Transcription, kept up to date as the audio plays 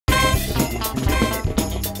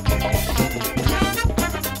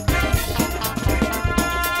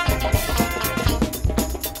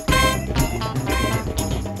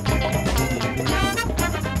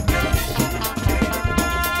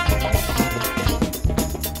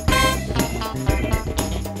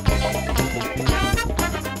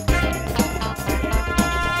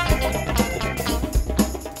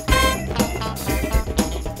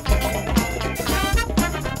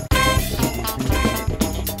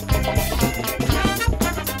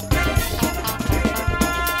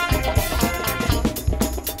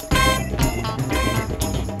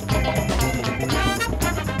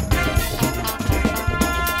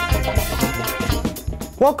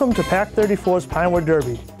Welcome to Pack 34's Pinewood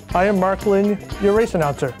Derby. I am Mark Lynn, your race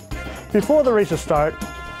announcer. Before the races start,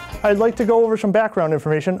 I'd like to go over some background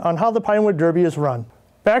information on how the Pinewood Derby is run.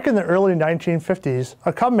 Back in the early 1950s,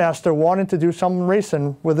 a Cub master wanted to do some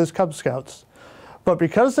racing with his Cub Scouts. But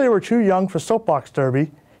because they were too young for soapbox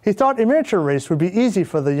derby, he thought a miniature race would be easy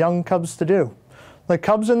for the young Cubs to do. The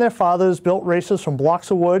Cubs and their fathers built races from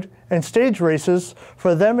blocks of wood and stage races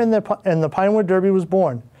for them, and the Pinewood Derby was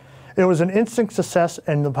born. It was an instant success,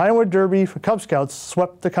 and the Pinewood Derby for Cub Scouts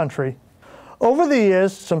swept the country. Over the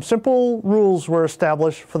years, some simple rules were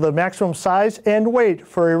established for the maximum size and weight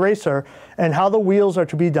for a racer and how the wheels are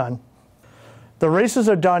to be done. The races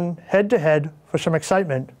are done head-to-head for some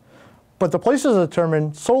excitement, but the places are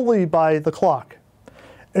determined solely by the clock.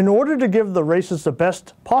 In order to give the races the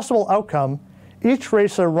best possible outcome, each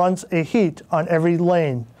racer runs a heat on every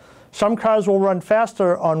lane. Some cars will run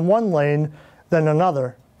faster on one lane than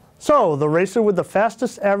another. So, the racer with the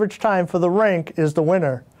fastest average time for the rank is the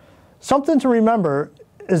winner. Something to remember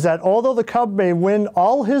is that although the Cub may win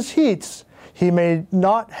all his heats, he may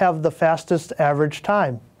not have the fastest average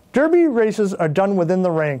time. Derby races are done within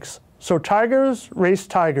the ranks, so tigers race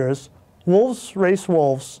tigers, wolves race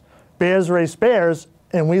wolves, bears race bears,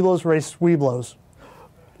 and Webelos race Webelos.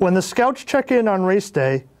 When the Scouts check in on race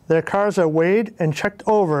day, their cars are weighed and checked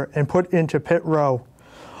over and put into pit row.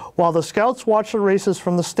 While the Scouts watch the races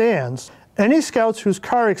from the stands, any Scouts whose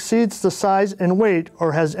car exceeds the size and weight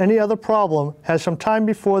or has any other problem has some time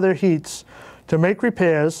before their heats to make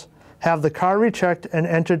repairs, have the car rechecked, and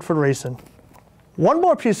entered for racing. One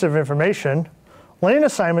more piece of information: lane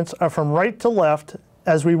assignments are from right to left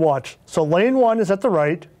as we watch. So lane 1 is at the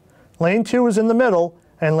right, lane 2 is in the middle,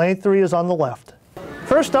 and lane 3 is on the left.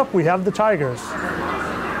 First up, we have the Tigers.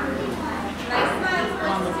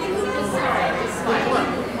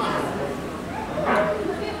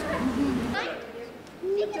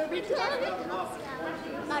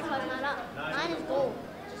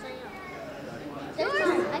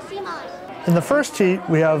 In the first heat,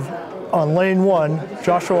 we have on lane 1,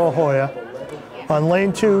 Joshua Hoya. On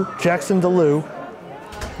lane 2, Jackson DeLue.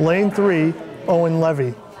 Lane 3, Owen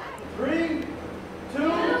Levy. 3, 2,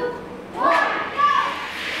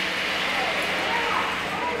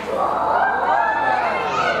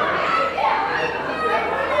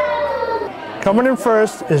 1. Coming in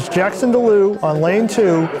first is Jackson DeLue on lane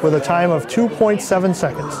 2 with a time of 2.7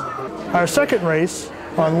 seconds. Our second race,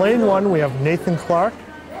 on lane 1 we have Nathan Clark,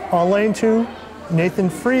 on lane 2 Nathan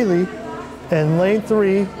Freely, and lane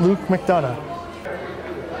 3 Luke McDonough. 3,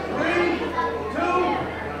 2,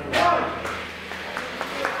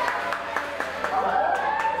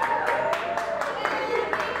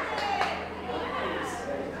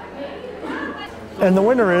 1. And the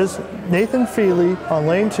winner is Nathan Feely on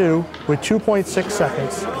lane 2 with 2.6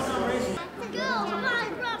 seconds.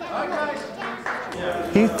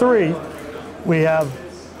 Heat 3, we have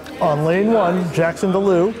on lane 1, Jackson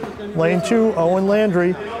DeLue, lane 2, Owen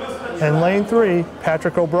Landry, and lane 3,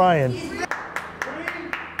 Patrick O'Brien. 3, 2,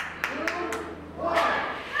 1.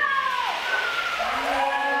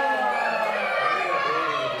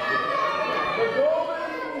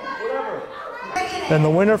 And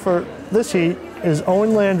the winner for this heat is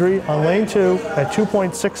Owen Landry on lane 2 at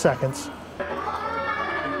 2.6 seconds.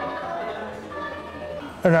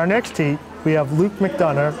 In our next heat, we have Luke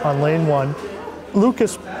McDonough on lane 1,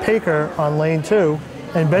 Lucas Paker on lane 2,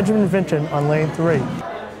 and Benjamin Vinton on lane 3. 3, 2,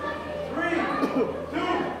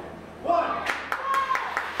 1.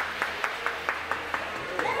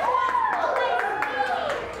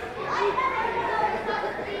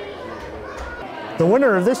 The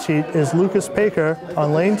winner of this heat is Lucas Paker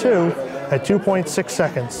on lane 2 at 2.6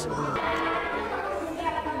 seconds.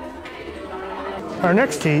 Our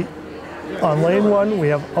next heat, on lane 1 we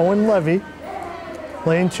have Owen Levy,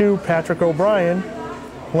 lane 2 Patrick O'Brien,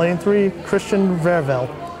 lane 3 Christian Vervel.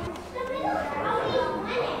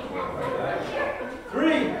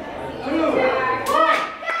 3, 2, 1.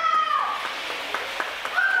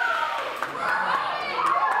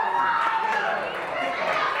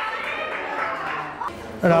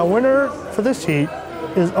 And our winner for this heat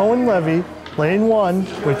is Owen Levy, lane 1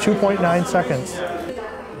 with 2.9 seconds.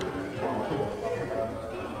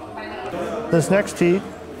 This next heat,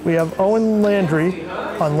 we have Owen Landry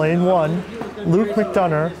on lane 1, Luke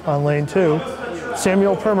McDonough on lane 2,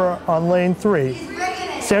 Samuel Permer on lane 3.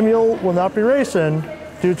 Samuel will not be racing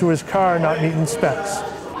due to his car not meeting specs.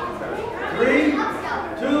 3,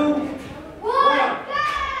 2, 1.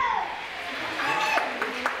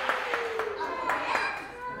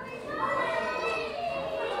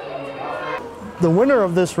 The winner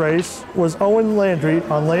of this race was Owen Landry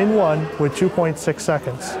on lane 1 with 2.6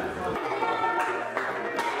 seconds.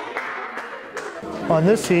 On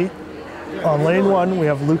this heat, on lane 1, we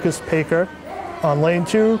have Lucas Paker. On lane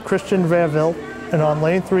 2, Christian Verville. And on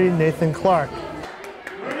lane 3, Nathan Clark.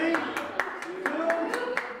 3, 2,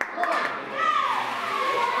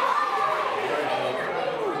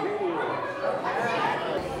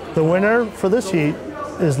 1. The winner for this heat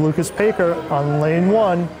is Lucas Paker on lane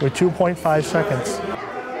 1 with 2.5 seconds.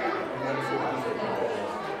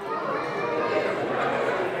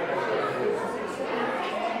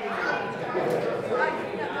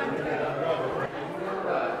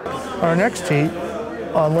 Our next heat,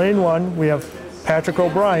 on lane 1, we have Patrick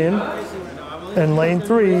O'Brien, and lane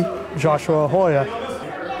 3, Joshua Hoya. 3,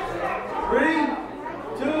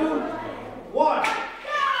 2, 1.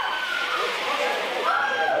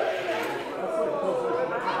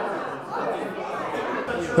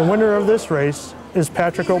 The winner of this race is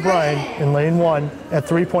Patrick O'Brien in lane 1 at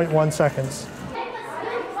 3.1 seconds.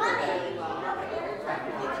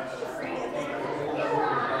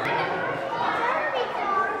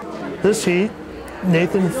 This heat,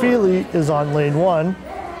 Nathan Feely is on lane 1,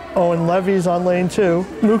 Owen Levy's on lane 2,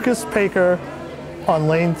 Lucas Paker on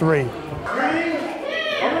lane 3. 3, 2,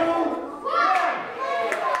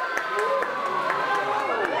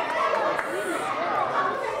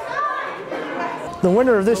 1. The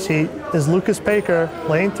winner of this heat is Lucas Paker,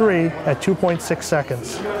 lane 3 at 2.6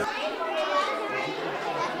 seconds.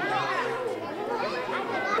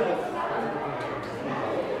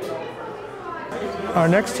 Our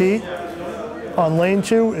next heat, on lane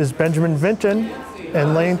 2 is Benjamin Vinton,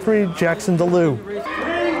 and lane 3, Jackson DeLue. 3, 2,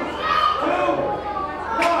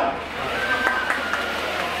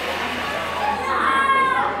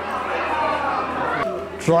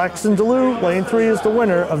 1. Jackson DeLue, lane 3 is the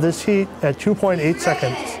winner of this heat at 2.8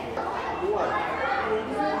 seconds.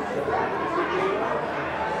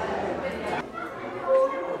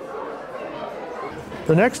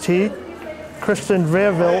 The next heat, Christian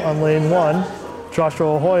Verville on lane 1,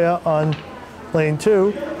 Joshua Hoya on lane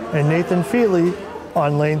 2, and Nathan Feely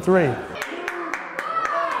on lane 3.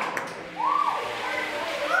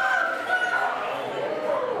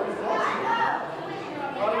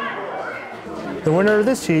 The winner of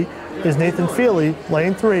this heat is Nathan Feely,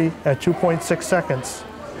 lane 3 at 2.6 seconds.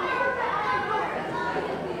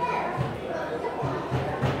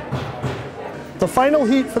 The final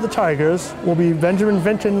heat for the Tigers will be Benjamin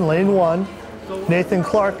Vinton, lane 1, Nathan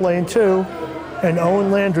Clark, lane 2, and Owen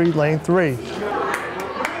Landry, lane 3.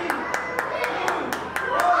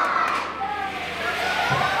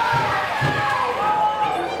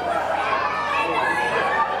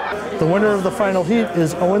 The winner of the final heat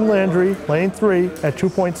is Owen Landry, lane 3 at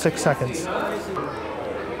 2.6 seconds.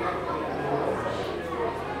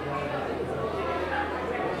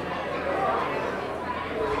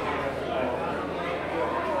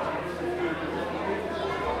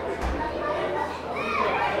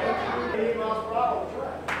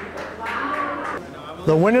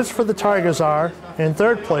 The winners for the Tigers are, in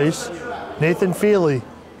third place, Nathan Feely.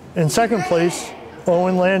 In second place,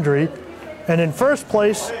 Owen Landry. And in first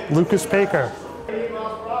place, Lucas Paker.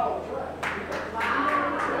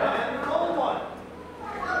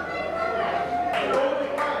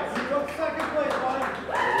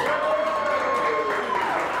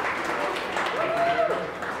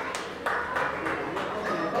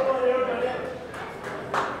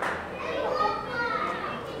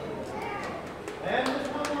 And this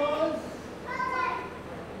one was?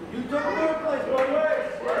 You took third place, boys.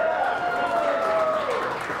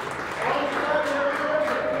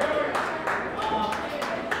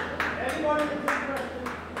 Anybody that's interested,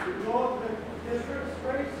 you go to the district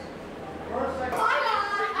race, first, second.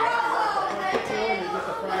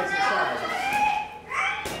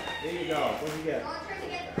 There you go. What'd you get?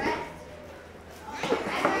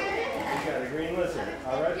 You got a green lizard.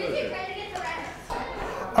 All right, lizard.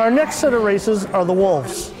 Our next set of races are the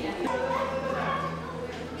Wolves.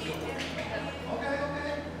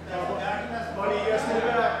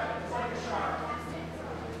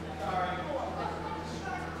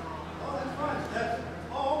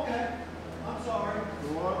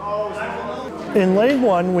 In lane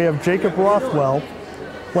 1, we have Jacob Rothwell.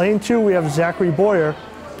 Lane 2, we have Zachary Boyer.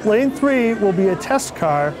 Lane 3 will be a test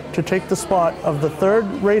car to take the spot of the third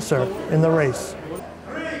racer in the race.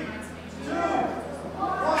 3, 2,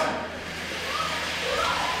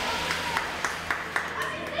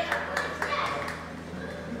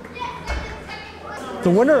 1. The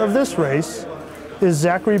winner of this race is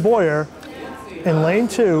Zachary Boyer in lane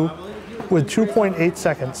 2 with 2.8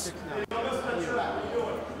 seconds.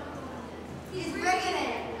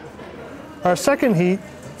 Our second heat,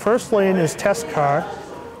 first lane is test car,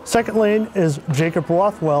 second lane is Jacob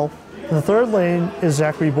Rothwell, and the third lane is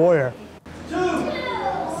Zachary Boyer. 2, 1.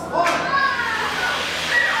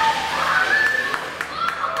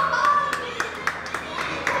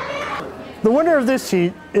 The winner of this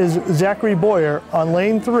heat is Zachary Boyer on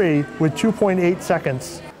lane 3 with 2.8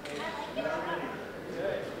 seconds.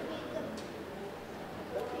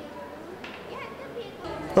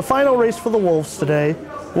 The final race for the Wolves today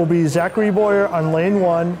will be Zachary Boyer on lane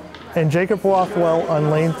 1 and Jacob Rothwell on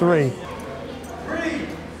lane 3. 3,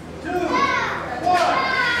 2, 1.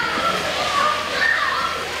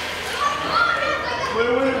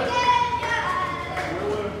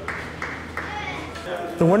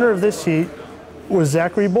 The winner of this heat was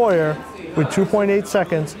Zachary Boyer with 2.8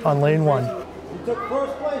 seconds on lane 1. You took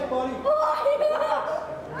first place, buddy.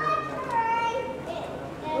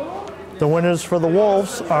 The winners for the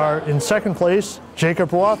Wolves are in second place,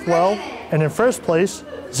 Jacob Rothwell, and in first place,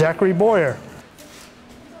 Zachary Boyer.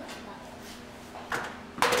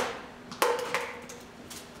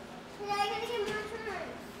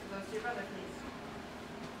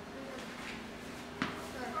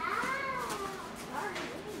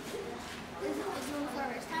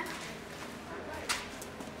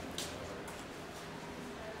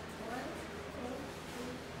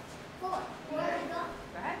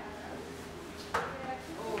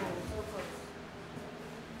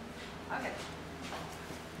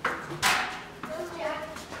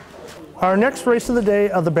 Our next race of the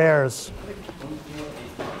day are the Bears.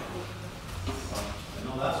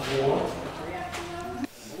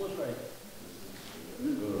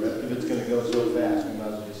 It's going to go so fast, we might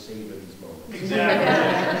as well just save it in this moment.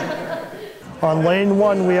 Exactly. On lane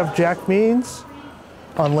 1, we have Jack Means.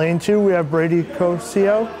 On lane 2, we have Brady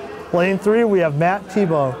Cosio. Lane 3, we have Matt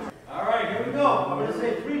Tebow. All right, here we go. I'm going to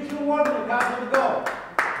say 3, 2, 1, and the count's going to go. All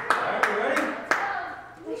right, you ready?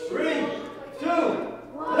 3, 2, 1.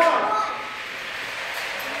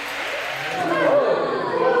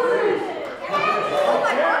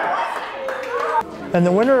 And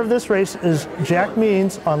the winner of this race is Jack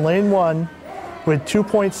Means on lane 1 with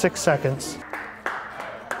 2.6 seconds.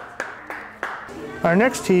 Our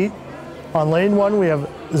next heat, on lane 1 we have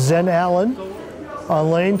Zen Allen. On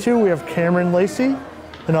lane 2 we have Cameron Lacey.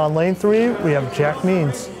 And on lane 3 we have Jack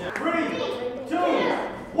Means. 3, 2,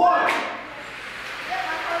 1.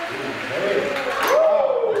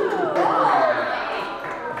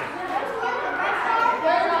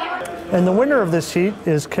 And the winner of this heat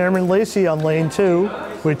is Cameron Lacey on lane 2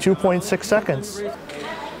 with 2.6 seconds.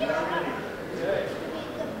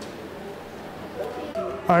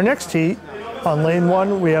 Our next heat, on lane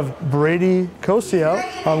 1 we have Brady Cosio.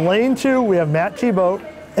 On lane 2 we have Matt Tebow.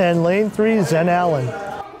 And lane 3 Zen Allen. 3,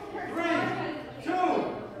 2,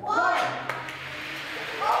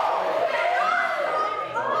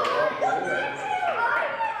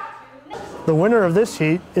 1. The winner of this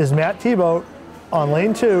heat is Matt Tebow on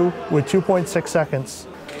lane 2 with 2.6 seconds.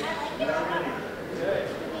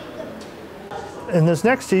 In this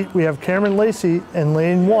next heat, we have Cameron Lacey in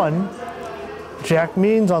lane 1, Jack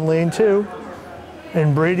Means on lane 2,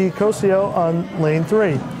 and Brady Cosio on lane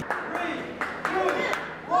 3. 3, 2,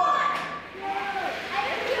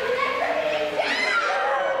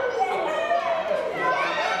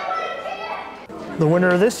 1. The winner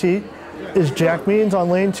of this heat is Jack Means on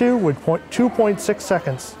lane 2 with 2.6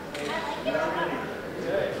 seconds.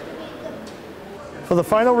 For the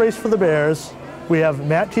final race for the Bears, we have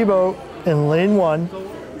Matt Tebow in lane 1,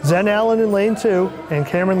 Zen Allen in lane 2, and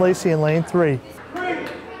Cameron Lacey in lane 3. 3,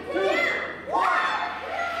 2,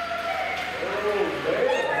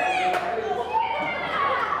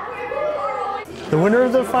 1. The winner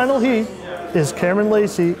of the final heat is Cameron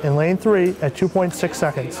Lacey in lane 3 at 2.6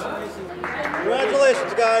 seconds.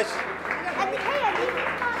 Congratulations, guys.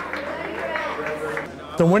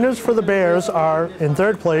 The winners for the Bears are in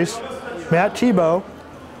third place, Matt Tebow.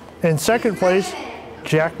 In second place,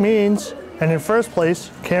 Jack Means. And in first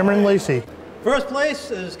place, Cameron Lacey. First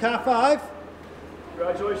place is car 5.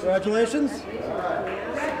 Congratulations.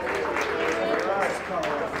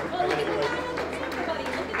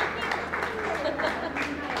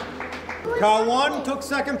 Car 1 took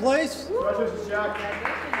second place.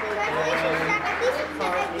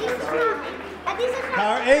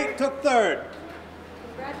 Car 8 took third.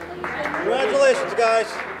 Congratulations, guys.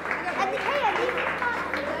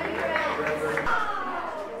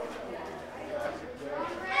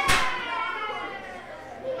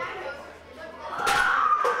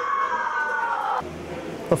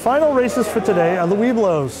 The final races for today are the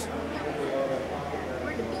Webelos.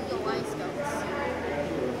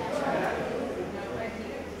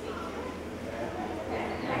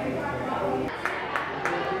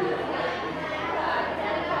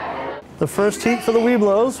 The first heat for the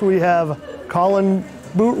Webelos, we have Colin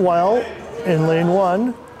Bootwell in lane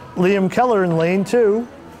 1, Liam Keller in lane 2,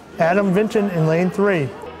 Adam Vinton in lane 3. 3,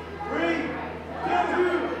 2,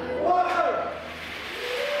 1.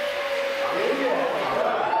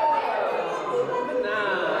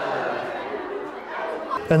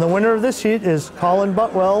 And the winner of this heat is Colin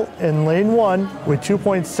Butwell in lane 1 with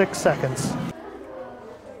 2.6 seconds.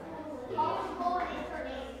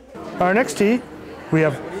 Our next heat, we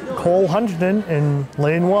have Cole Huntington in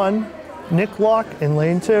lane 1, Nick Locke in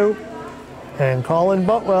lane 2, and Colin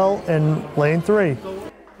Butwell in lane 3. 3,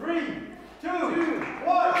 2, 1.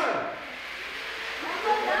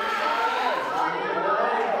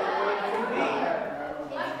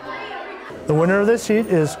 The winner of this heat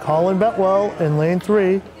is Colin Butwell in lane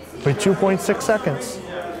 3 with 2.6 seconds.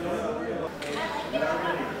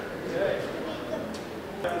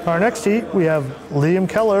 Our next heat, we have Liam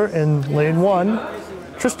Keller in lane 1,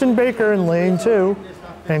 Tristan Baker in lane 2,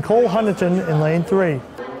 and Cole Huntington in lane 3.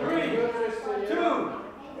 3, 2,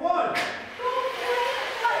 1.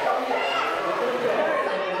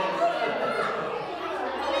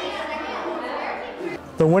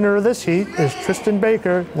 The winner of this heat is Tristan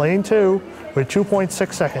Baker, lane 2, with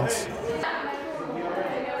 2.6 seconds.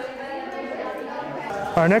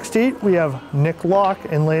 Our next heat, we have Nick Locke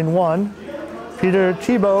in lane 1, Peter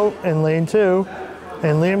Thibault in lane 2,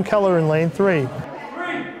 and Liam Keller in lane 3. 3,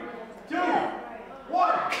 2,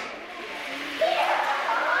 1.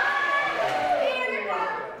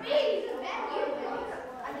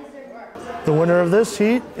 The winner of this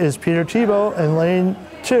heat is Peter Thibault in lane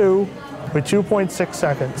 2 with 2.6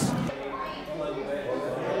 seconds.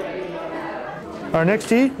 Our next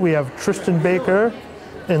heat, we have Tristan Baker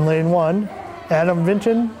in lane 1, Adam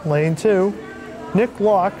Vinton, lane 2, Nick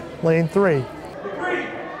Locke, lane 3. 3, 2,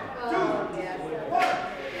 1.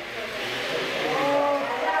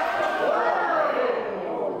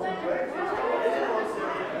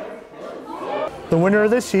 The winner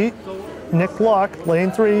of this heat, Nick Locke,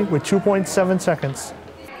 lane 3 with 2.7 seconds.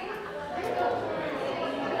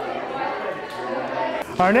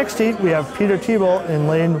 Our next heat, we have Peter Thibault in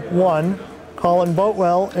lane 1, Colin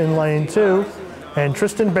Boatwell in lane 2, and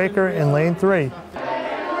Tristan Baker in lane 3. 3, 2,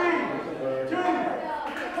 1.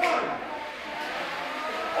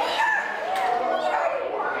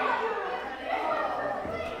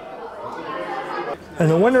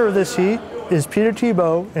 And the winner of this heat is Peter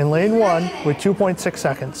Thibault in lane 1 with 2.6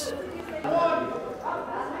 seconds.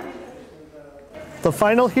 The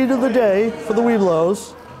final heat of the day for the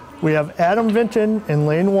Webelos, we have Adam Vinton in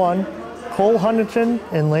lane 1, Cole Huntington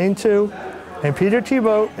in lane 2, and Peter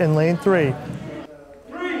Thibault in lane 3.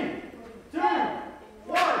 3, 2, 1.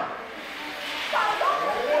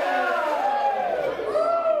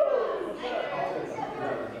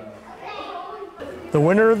 The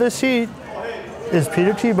winner of this heat is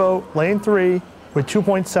Peter Thibault, lane 3, with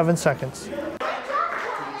 2.7 seconds.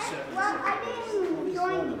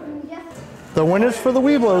 The winners for the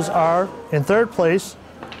Webelos are, in third place,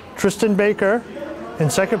 Tristan Baker,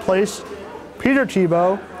 in second place, Peter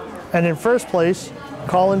Thibault, and in first place,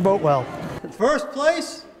 Colin Boatwell. In first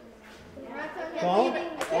place? Paul?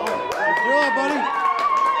 Good job, buddy.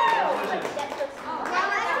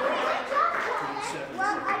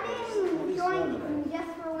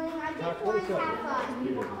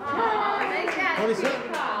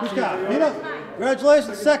 Who's got? Nina?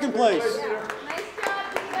 Congratulations, second place.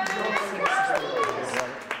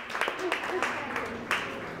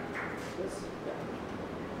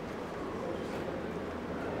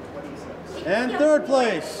 And third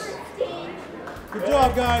place. Good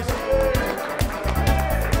job, guys.